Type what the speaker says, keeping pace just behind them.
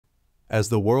As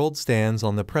the world stands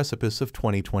on the precipice of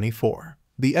 2024,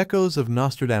 the echoes of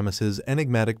Nostradamus's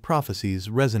enigmatic prophecies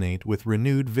resonate with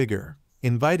renewed vigor,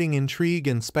 inviting intrigue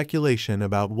and speculation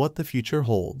about what the future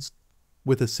holds.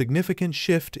 With a significant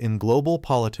shift in global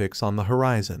politics on the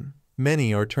horizon,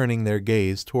 many are turning their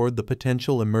gaze toward the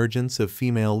potential emergence of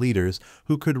female leaders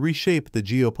who could reshape the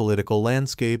geopolitical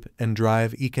landscape and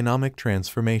drive economic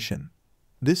transformation.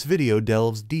 This video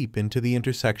delves deep into the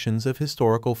intersections of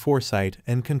historical foresight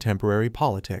and contemporary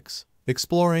politics,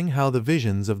 exploring how the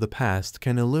visions of the past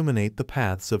can illuminate the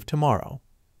paths of tomorrow.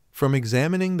 From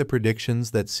examining the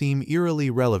predictions that seem eerily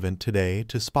relevant today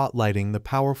to spotlighting the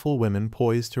powerful women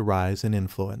poised to rise in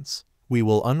influence, we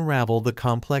will unravel the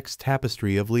complex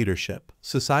tapestry of leadership,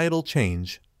 societal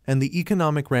change, and the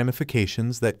economic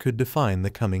ramifications that could define the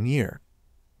coming year.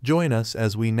 Join us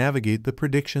as we navigate the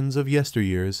predictions of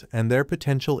yesteryears and their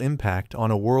potential impact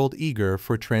on a world eager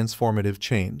for transformative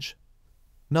change.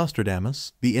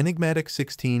 Nostradamus, the enigmatic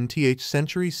 16th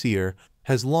century seer,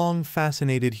 has long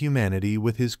fascinated humanity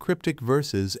with his cryptic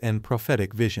verses and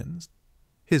prophetic visions.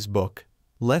 His book,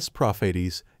 Les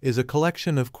Prophecies, is a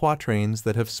collection of quatrains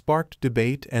that have sparked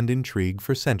debate and intrigue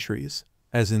for centuries,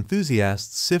 as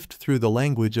enthusiasts sift through the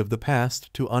language of the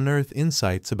past to unearth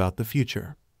insights about the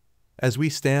future. As we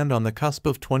stand on the cusp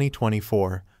of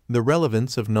 2024, the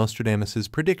relevance of Nostradamus's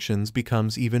predictions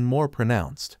becomes even more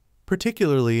pronounced,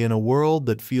 particularly in a world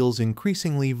that feels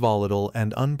increasingly volatile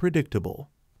and unpredictable.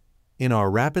 In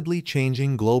our rapidly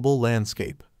changing global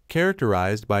landscape,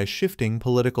 characterized by shifting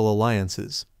political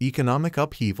alliances, economic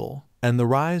upheaval, and the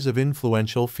rise of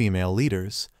influential female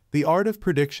leaders, the art of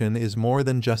prediction is more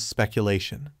than just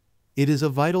speculation. It is a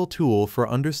vital tool for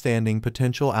understanding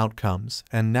potential outcomes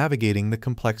and navigating the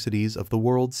complexities of the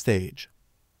world stage.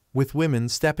 With women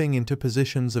stepping into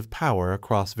positions of power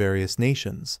across various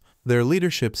nations, their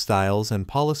leadership styles and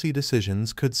policy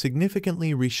decisions could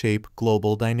significantly reshape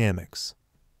global dynamics.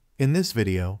 In this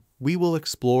video, we will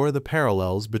explore the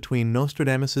parallels between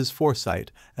Nostradamus's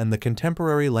foresight and the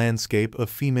contemporary landscape of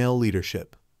female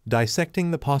leadership,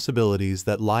 dissecting the possibilities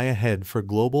that lie ahead for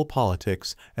global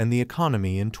politics and the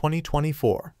economy in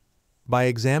 2024. By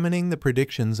examining the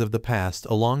predictions of the past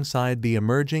alongside the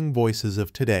emerging voices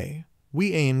of today,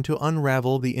 we aim to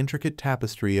unravel the intricate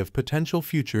tapestry of potential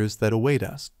futures that await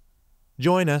us.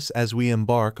 Join us as we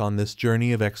embark on this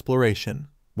journey of exploration,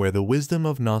 where the wisdom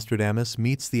of Nostradamus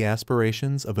meets the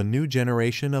aspirations of a new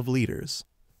generation of leaders.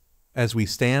 As we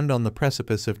stand on the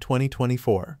precipice of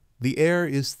 2024, the air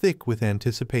is thick with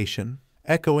anticipation,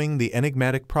 echoing the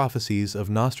enigmatic prophecies of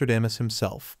Nostradamus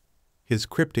himself. His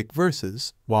cryptic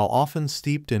verses, while often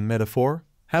steeped in metaphor,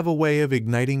 have a way of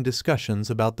igniting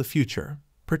discussions about the future,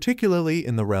 particularly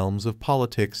in the realms of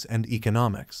politics and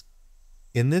economics.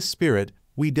 In this spirit,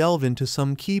 we delve into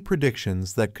some key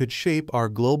predictions that could shape our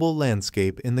global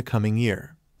landscape in the coming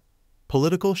year.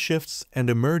 Political shifts and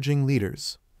emerging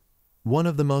leaders. One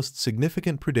of the most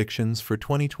significant predictions for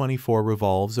 2024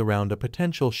 revolves around a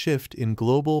potential shift in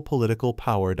global political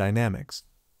power dynamics.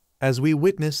 As we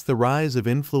witness the rise of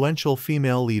influential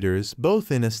female leaders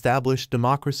both in established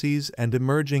democracies and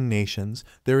emerging nations,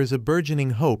 there is a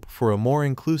burgeoning hope for a more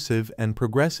inclusive and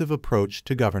progressive approach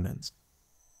to governance.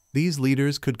 These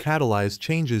leaders could catalyze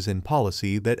changes in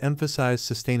policy that emphasize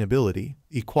sustainability,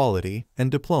 equality, and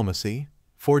diplomacy,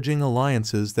 forging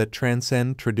alliances that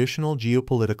transcend traditional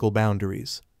geopolitical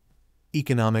boundaries.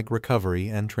 Economic recovery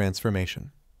and transformation.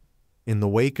 In the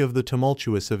wake of the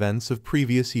tumultuous events of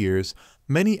previous years,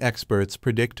 many experts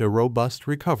predict a robust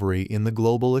recovery in the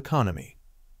global economy.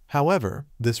 However,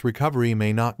 this recovery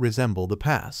may not resemble the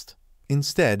past.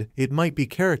 Instead, it might be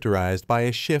characterized by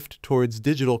a shift towards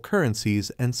digital currencies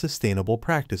and sustainable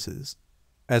practices.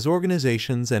 As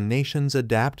organizations and nations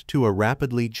adapt to a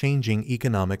rapidly changing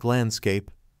economic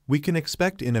landscape, we can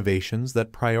expect innovations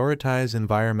that prioritize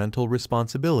environmental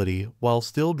responsibility while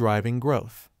still driving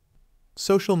growth.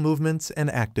 Social movements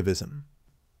and activism.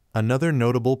 Another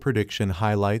notable prediction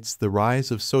highlights the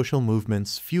rise of social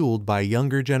movements fueled by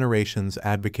younger generations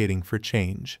advocating for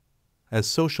change. As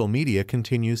social media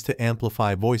continues to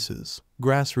amplify voices,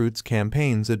 grassroots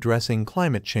campaigns addressing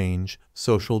climate change,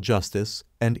 social justice,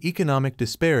 and economic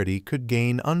disparity could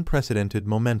gain unprecedented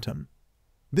momentum.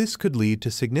 This could lead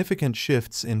to significant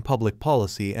shifts in public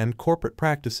policy and corporate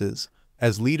practices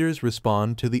as leaders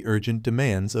respond to the urgent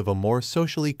demands of a more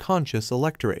socially conscious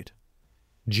electorate.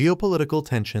 Geopolitical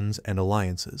tensions and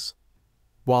alliances.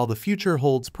 While the future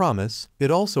holds promise, it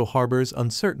also harbors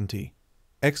uncertainty.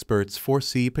 Experts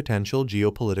foresee potential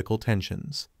geopolitical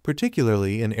tensions,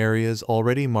 particularly in areas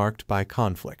already marked by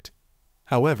conflict.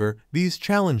 However, these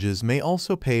challenges may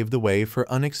also pave the way for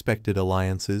unexpected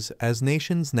alliances as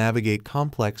nations navigate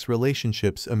complex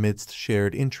relationships amidst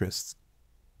shared interests.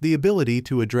 The ability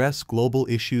to address global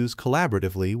issues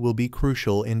collaboratively will be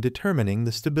crucial in determining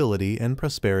the stability and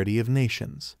prosperity of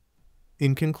nations.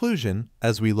 In conclusion,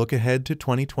 as we look ahead to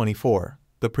 2024,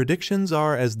 the predictions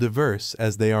are as diverse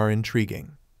as they are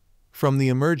intriguing. From the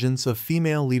emergence of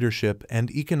female leadership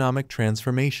and economic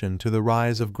transformation to the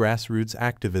rise of grassroots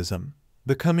activism,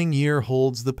 the coming year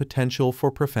holds the potential for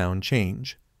profound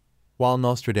change. While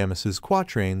Nostradamus's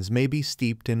quatrains may be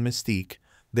steeped in mystique,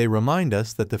 they remind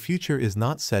us that the future is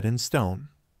not set in stone.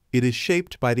 It is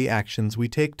shaped by the actions we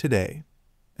take today.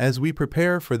 As we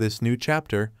prepare for this new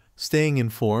chapter, staying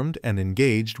informed and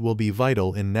engaged will be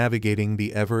vital in navigating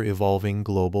the ever-evolving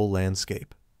global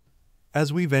landscape.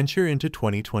 As we venture into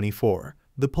 2024,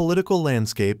 the political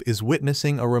landscape is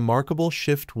witnessing a remarkable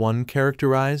shift, one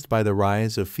characterized by the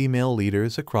rise of female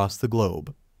leaders across the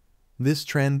globe. This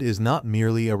trend is not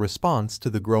merely a response to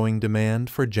the growing demand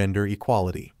for gender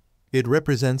equality. It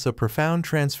represents a profound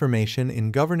transformation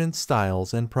in governance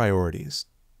styles and priorities.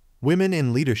 Women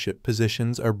in leadership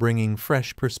positions are bringing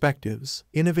fresh perspectives,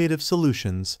 innovative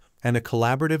solutions, and a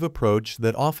collaborative approach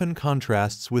that often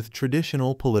contrasts with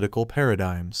traditional political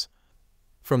paradigms.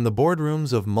 From the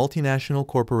boardrooms of multinational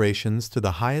corporations to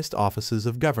the highest offices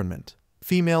of government,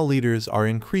 female leaders are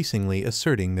increasingly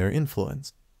asserting their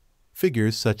influence.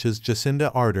 Figures such as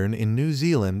Jacinda Ardern in New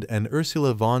Zealand and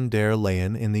Ursula von der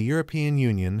Leyen in the European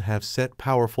Union have set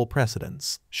powerful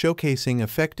precedents, showcasing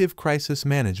effective crisis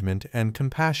management and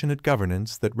compassionate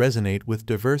governance that resonate with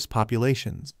diverse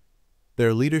populations.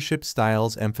 Their leadership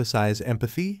styles emphasize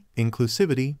empathy,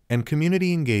 inclusivity, and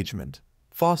community engagement,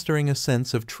 fostering a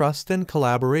sense of trust and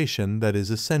collaboration that is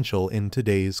essential in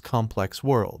today's complex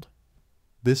world.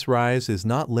 This rise is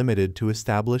not limited to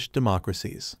established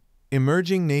democracies.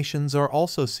 Emerging nations are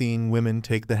also seeing women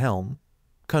take the helm.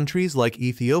 Countries like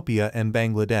Ethiopia and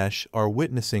Bangladesh are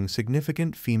witnessing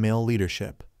significant female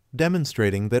leadership,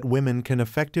 demonstrating that women can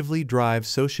effectively drive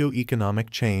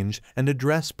socio-economic change and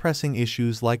address pressing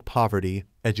issues like poverty,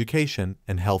 education,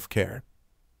 and healthcare.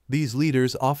 These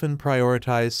leaders often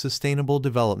prioritize sustainable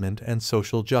development and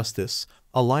social justice,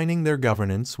 aligning their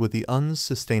governance with the UN's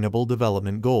Sustainable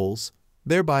Development Goals,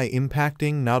 thereby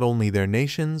impacting not only their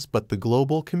nations but the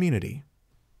global community.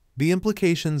 The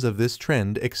implications of this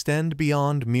trend extend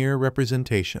beyond mere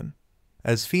representation.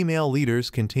 As female leaders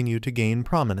continue to gain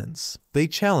prominence, they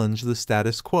challenge the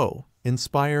status quo,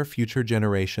 inspire future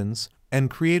generations, and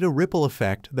create a ripple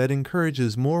effect that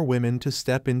encourages more women to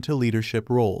step into leadership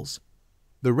roles.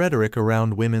 The rhetoric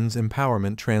around women's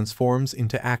empowerment transforms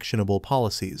into actionable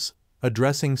policies,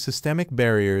 addressing systemic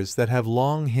barriers that have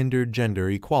long hindered gender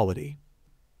equality.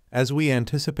 As we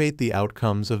anticipate the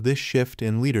outcomes of this shift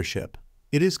in leadership,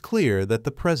 it is clear that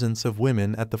the presence of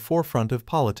women at the forefront of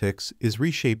politics is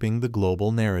reshaping the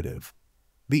global narrative.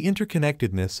 The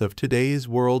interconnectedness of today's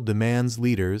world demands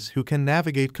leaders who can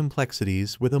navigate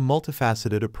complexities with a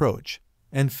multifaceted approach,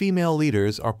 and female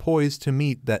leaders are poised to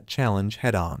meet that challenge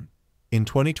head-on. In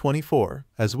 2024,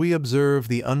 as we observe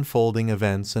the unfolding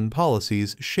events and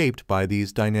policies shaped by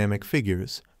these dynamic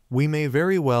figures, we may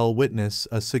very well witness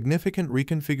a significant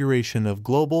reconfiguration of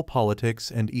global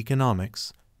politics and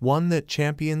economics, one that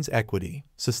champions equity,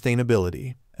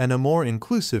 sustainability, and a more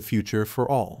inclusive future for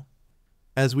all.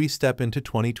 As we step into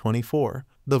 2024,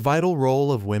 the vital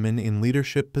role of women in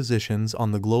leadership positions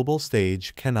on the global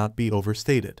stage cannot be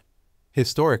overstated.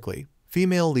 Historically,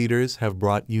 female leaders have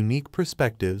brought unique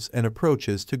perspectives and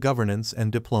approaches to governance and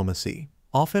diplomacy,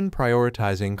 often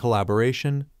prioritizing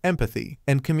collaboration, empathy,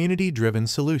 and community-driven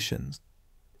solutions.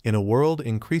 In a world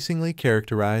increasingly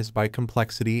characterized by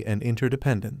complexity and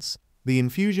interdependence, the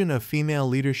infusion of female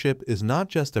leadership is not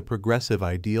just a progressive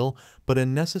ideal, but a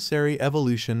necessary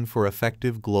evolution for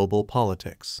effective global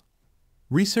politics.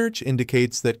 Research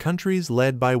indicates that countries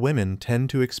led by women tend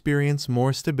to experience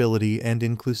more stability and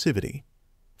inclusivity.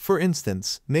 For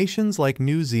instance, nations like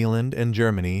New Zealand and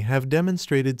Germany have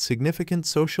demonstrated significant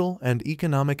social and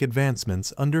economic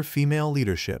advancements under female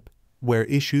leadership, where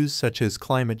issues such as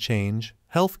climate change,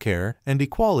 healthcare, and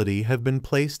equality have been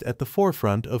placed at the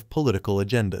forefront of political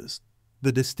agendas.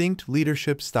 The distinct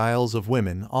leadership styles of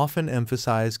women often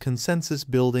emphasize consensus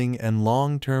building and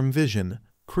long-term vision,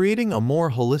 creating a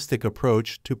more holistic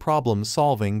approach to problem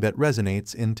solving that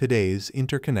resonates in today's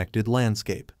interconnected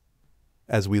landscape.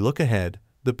 As we look ahead,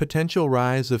 the potential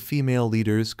rise of female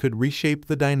leaders could reshape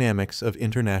the dynamics of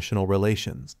international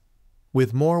relations.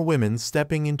 With more women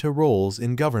stepping into roles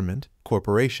in government,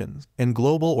 corporations, and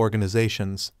global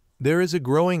organizations, There is a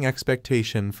growing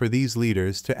expectation for these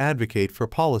leaders to advocate for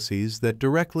policies that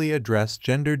directly address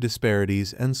gender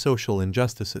disparities and social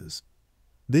injustices.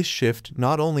 This shift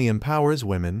not only empowers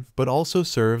women but also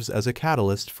serves as a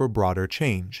catalyst for broader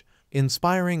change,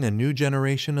 inspiring a new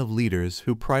generation of leaders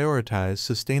who prioritize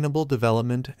sustainable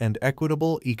development and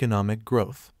equitable economic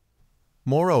growth.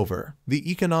 Moreover, the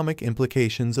economic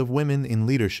implications of women in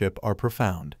leadership are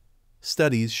profound.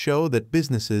 Studies show that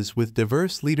businesses with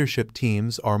diverse leadership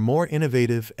teams are more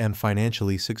innovative and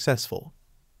financially successful.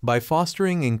 By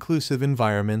fostering inclusive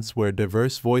environments where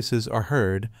diverse voices are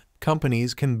heard,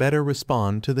 companies can better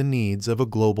respond to the needs of a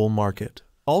global market,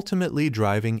 ultimately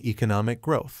driving economic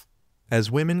growth. As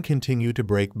women continue to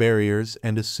break barriers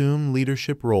and assume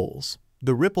leadership roles,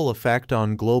 the ripple effect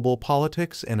on global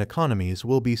politics and economies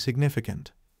will be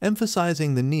significant,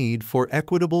 emphasizing the need for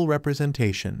equitable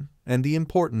representation and the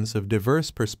importance of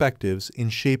diverse perspectives in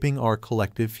shaping our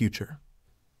collective future.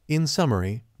 In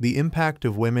summary, the impact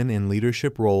of women in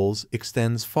leadership roles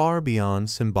extends far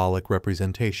beyond symbolic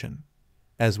representation.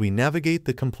 As we navigate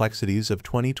the complexities of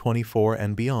 2024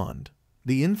 and beyond,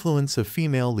 the influence of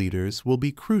female leaders will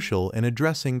be crucial in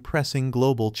addressing pressing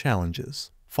global challenges,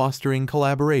 fostering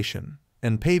collaboration,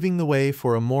 and paving the way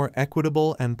for a more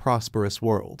equitable and prosperous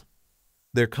world.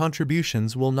 Their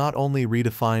contributions will not only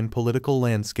redefine political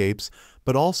landscapes,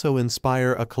 but also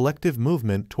inspire a collective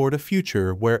movement toward a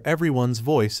future where everyone's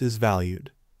voice is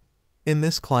valued. In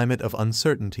this climate of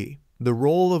uncertainty, the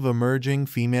role of emerging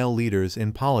female leaders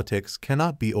in politics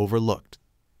cannot be overlooked.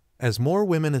 As more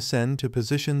women ascend to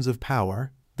positions of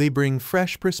power, they bring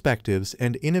fresh perspectives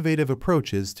and innovative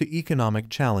approaches to economic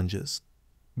challenges.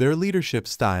 Their leadership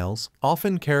styles,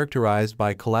 often characterized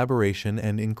by collaboration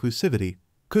and inclusivity,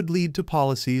 could lead to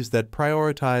policies that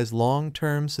prioritize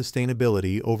long-term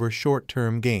sustainability over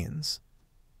short-term gains.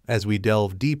 As we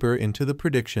delve deeper into the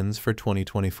predictions for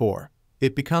 2024,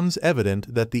 it becomes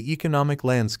evident that the economic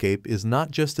landscape is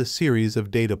not just a series of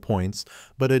data points,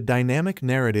 but a dynamic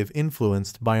narrative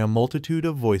influenced by a multitude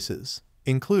of voices,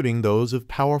 including those of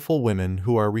powerful women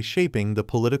who are reshaping the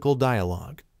political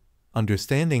dialogue.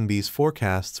 Understanding these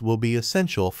forecasts will be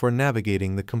essential for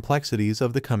navigating the complexities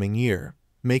of the coming year,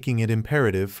 making it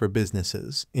imperative for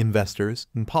businesses, investors,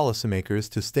 and policymakers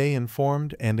to stay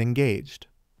informed and engaged.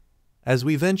 As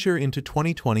we venture into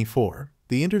 2024,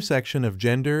 the intersection of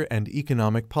gender and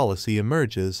economic policy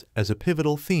emerges as a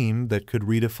pivotal theme that could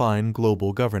redefine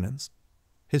global governance.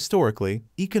 Historically,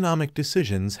 economic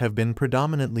decisions have been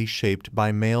predominantly shaped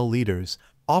by male leaders,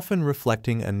 often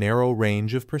reflecting a narrow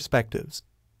range of perspectives.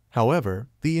 However,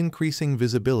 the increasing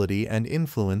visibility and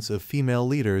influence of female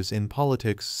leaders in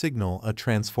politics signal a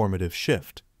transformative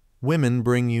shift. Women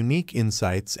bring unique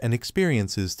insights and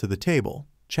experiences to the table,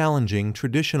 challenging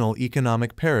traditional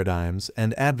economic paradigms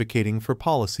and advocating for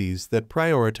policies that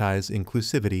prioritize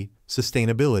inclusivity,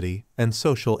 sustainability, and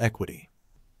social equity.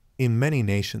 In many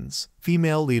nations,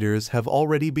 female leaders have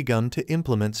already begun to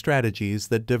implement strategies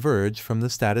that diverge from the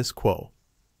status quo.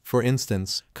 For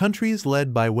instance, countries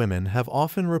led by women have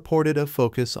often reported a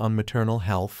focus on maternal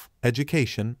health,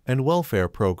 education, and welfare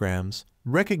programs,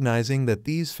 recognizing that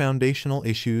these foundational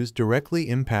issues directly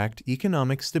impact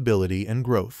economic stability and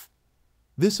growth.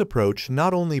 This approach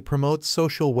not only promotes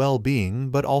social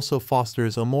well-being but also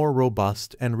fosters a more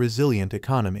robust and resilient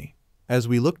economy. As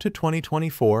we look to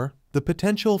 2024, the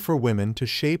potential for women to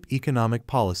shape economic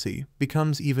policy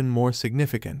becomes even more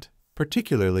significant,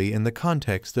 particularly in the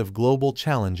context of global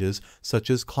challenges such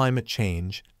as climate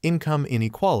change, income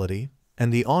inequality,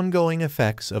 and the ongoing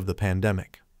effects of the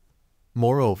pandemic.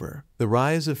 Moreover, the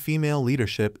rise of female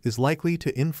leadership is likely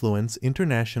to influence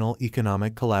international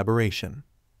economic collaboration.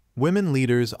 Women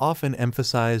leaders often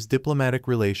emphasize diplomatic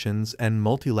relations and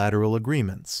multilateral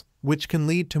agreements, which can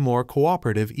lead to more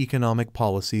cooperative economic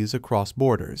policies across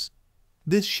borders.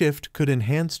 This shift could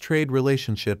enhance trade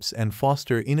relationships and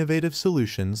foster innovative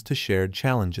solutions to shared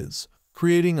challenges,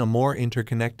 creating a more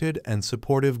interconnected and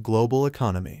supportive global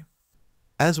economy.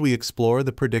 As we explore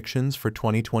the predictions for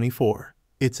 2024,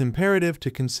 it's imperative to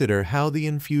consider how the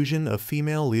infusion of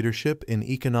female leadership in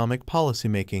economic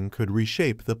policymaking could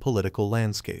reshape the political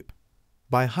landscape.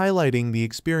 By highlighting the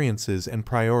experiences and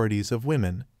priorities of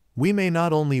women, we may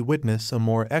not only witness a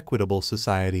more equitable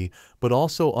society, but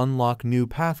also unlock new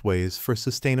pathways for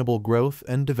sustainable growth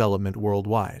and development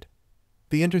worldwide.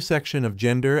 The intersection of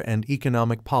gender and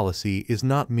economic policy is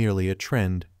not merely a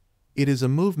trend. It is a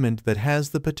movement that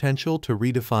has the potential to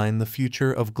redefine the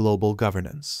future of global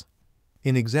governance.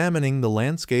 In examining the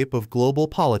landscape of global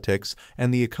politics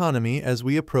and the economy as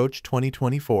we approach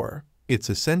 2024, it's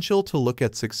essential to look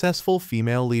at successful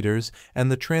female leaders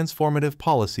and the transformative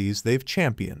policies they've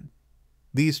championed.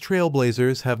 These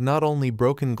trailblazers have not only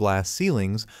broken glass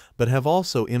ceilings, but have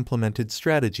also implemented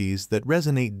strategies that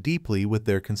resonate deeply with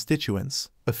their constituents,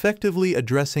 effectively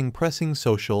addressing pressing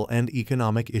social and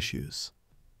economic issues.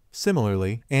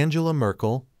 Similarly, Angela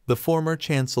Merkel, the former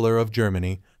Chancellor of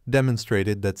Germany,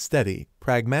 demonstrated that steady,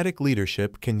 pragmatic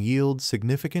leadership can yield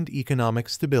significant economic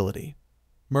stability.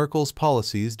 Merkel's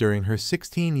policies during her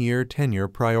 16-year tenure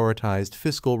prioritized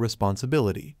fiscal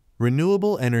responsibility,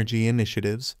 renewable energy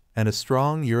initiatives, and a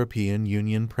strong European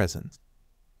Union presence.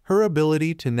 Her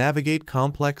ability to navigate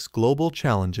complex global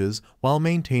challenges while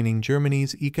maintaining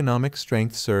Germany's economic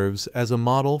strength serves as a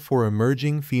model for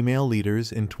emerging female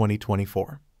leaders in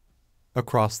 2024.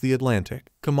 Across the Atlantic,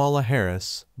 Kamala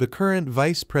Harris, the current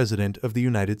Vice President of the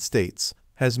United States,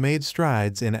 has made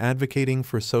strides in advocating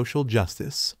for social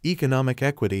justice, economic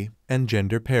equity, and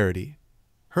gender parity.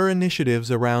 Her initiatives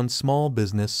around small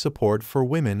business support for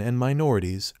women and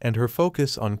minorities and her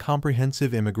focus on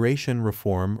comprehensive immigration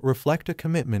reform reflect a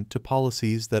commitment to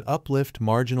policies that uplift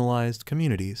marginalized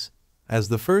communities. As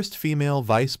the first female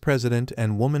vice president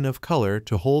and woman of color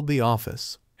to hold the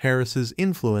office, Harris's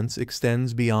influence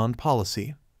extends beyond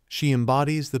policy. She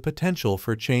embodies the potential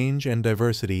for change and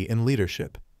diversity in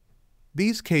leadership.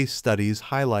 These case studies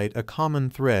highlight a common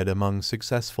thread among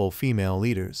successful female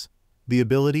leaders: the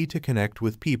ability to connect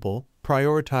with people,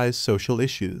 prioritize social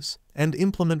issues, and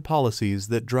implement policies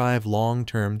that drive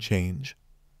long-term change.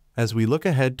 As we look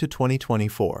ahead to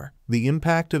 2024, the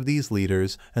impact of these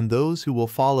leaders and those who will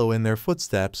follow in their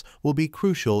footsteps will be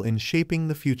crucial in shaping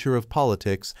the future of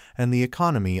politics and the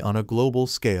economy on a global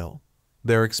scale.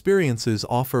 Their experiences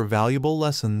offer valuable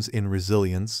lessons in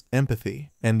resilience,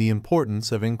 empathy, and the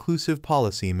importance of inclusive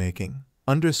policy making,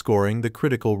 underscoring the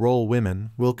critical role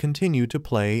women will continue to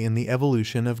play in the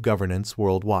evolution of governance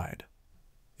worldwide.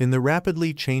 In the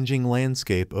rapidly changing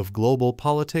landscape of global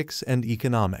politics and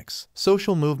economics,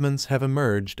 social movements have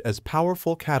emerged as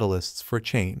powerful catalysts for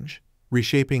change,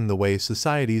 reshaping the way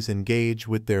societies engage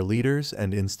with their leaders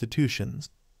and institutions.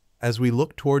 As we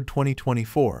look toward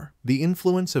 2024, the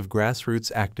influence of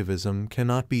grassroots activism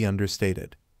cannot be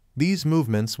understated. These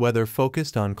movements, whether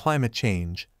focused on climate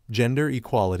change, gender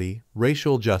equality,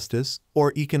 racial justice,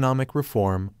 or economic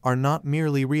reform, are not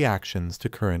merely reactions to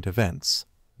current events.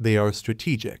 They are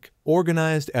strategic,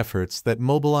 organized efforts that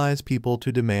mobilize people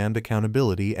to demand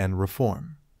accountability and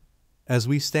reform. As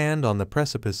we stand on the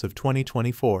precipice of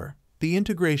 2024, the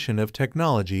integration of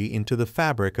technology into the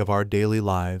fabric of our daily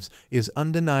lives is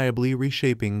undeniably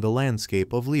reshaping the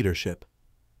landscape of leadership.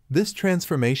 This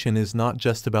transformation is not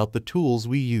just about the tools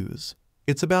we use.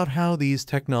 It's about how these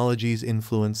technologies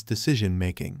influence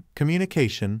decision-making,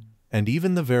 communication, and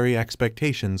even the very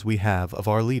expectations we have of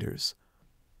our leaders.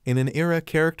 In an era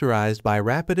characterized by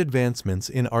rapid advancements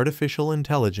in artificial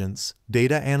intelligence,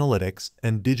 data analytics,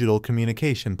 and digital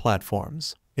communication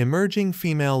platforms, emerging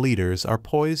female leaders are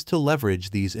poised to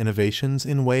leverage these innovations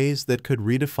in ways that could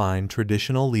redefine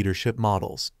traditional leadership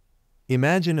models.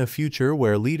 Imagine a future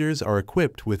where leaders are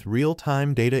equipped with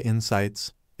real-time data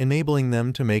insights, enabling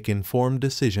them to make informed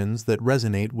decisions that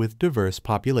resonate with diverse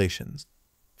populations.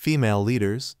 Female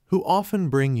leaders, who often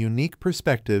bring unique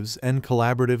perspectives and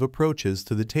collaborative approaches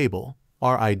to the table,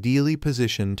 are ideally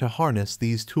positioned to harness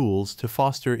these tools to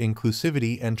foster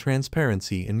inclusivity and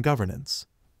transparency in governance.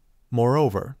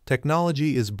 Moreover,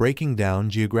 technology is breaking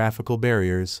down geographical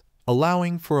barriers,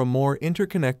 allowing for a more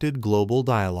interconnected global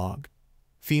dialogue.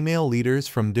 Female leaders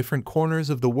from different corners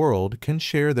of the world can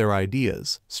share their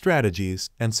ideas, strategies,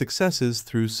 and successes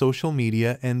through social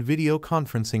media and video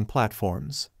conferencing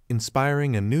platforms,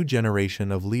 inspiring a new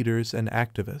generation of leaders and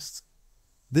activists.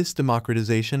 This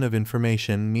democratization of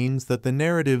information means that the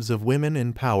narratives of women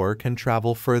in power can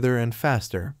travel further and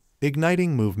faster,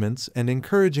 igniting movements and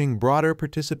encouraging broader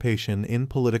participation in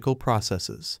political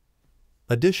processes.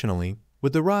 Additionally,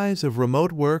 with the rise of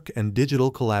remote work and digital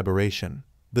collaboration,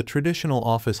 the traditional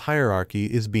office hierarchy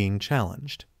is being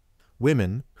challenged.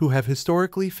 Women, who have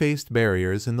historically faced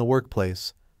barriers in the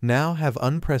workplace, now have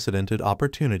unprecedented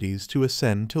opportunities to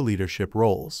ascend to leadership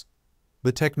roles.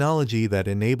 The technology that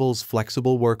enables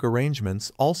flexible work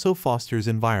arrangements also fosters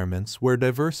environments where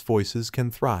diverse voices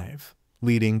can thrive,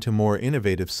 leading to more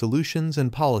innovative solutions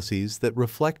and policies that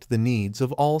reflect the needs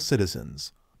of all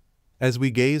citizens. As we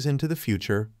gaze into the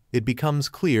future, it becomes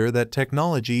clear that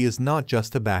technology is not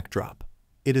just a backdrop.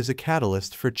 It is a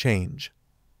catalyst for change.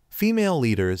 Female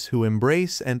leaders who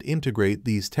embrace and integrate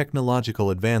these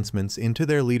technological advancements into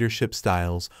their leadership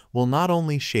styles will not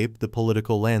only shape the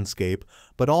political landscape,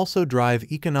 but also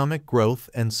drive economic growth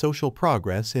and social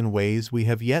progress in ways we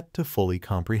have yet to fully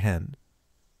comprehend.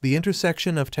 The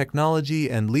intersection of technology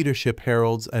and leadership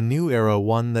heralds a new era,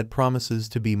 one that promises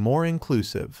to be more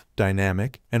inclusive,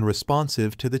 dynamic, and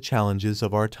responsive to the challenges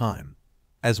of our time.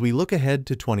 As we look ahead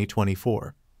to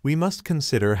 2024, we must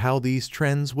consider how these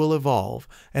trends will evolve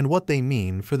and what they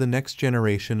mean for the next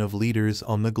generation of leaders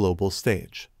on the global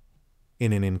stage.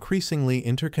 In an increasingly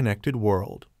interconnected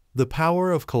world, the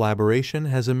power of collaboration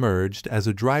has emerged as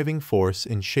a driving force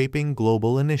in shaping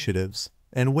global initiatives,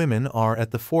 and women are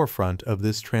at the forefront of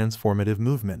this transformative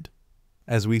movement.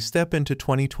 As we step into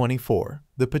 2024,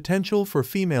 the potential for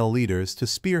female leaders to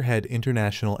spearhead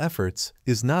international efforts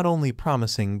is not only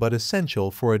promising but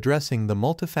essential for addressing the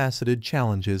multifaceted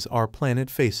challenges our planet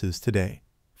faces today.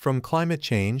 From climate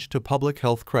change to public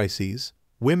health crises,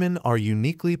 women are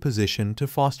uniquely positioned to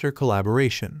foster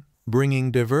collaboration,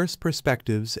 bringing diverse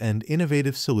perspectives and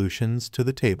innovative solutions to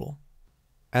the table.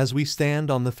 As we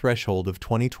stand on the threshold of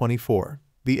 2024,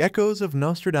 the echoes of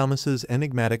Nostradamus's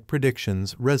enigmatic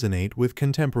predictions resonate with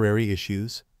contemporary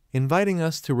issues, inviting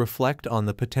us to reflect on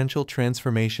the potential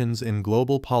transformations in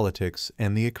global politics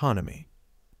and the economy.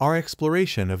 Our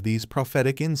exploration of these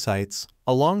prophetic insights,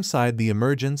 alongside the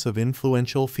emergence of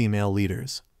influential female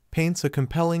leaders, paints a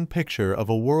compelling picture of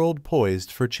a world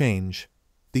poised for change.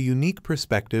 The unique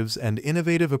perspectives and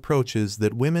innovative approaches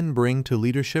that women bring to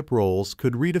leadership roles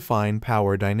could redefine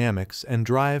power dynamics and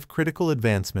drive critical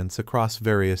advancements across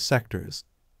various sectors.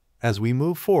 As we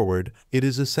move forward, it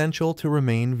is essential to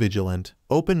remain vigilant,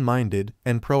 open-minded,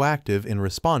 and proactive in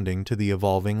responding to the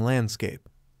evolving landscape.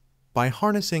 By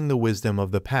harnessing the wisdom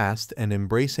of the past and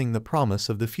embracing the promise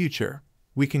of the future,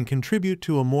 we can contribute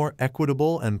to a more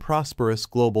equitable and prosperous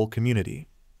global community.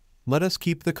 Let us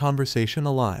keep the conversation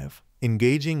alive,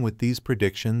 engaging with these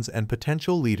predictions and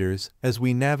potential leaders as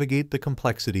we navigate the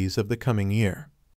complexities of the coming year.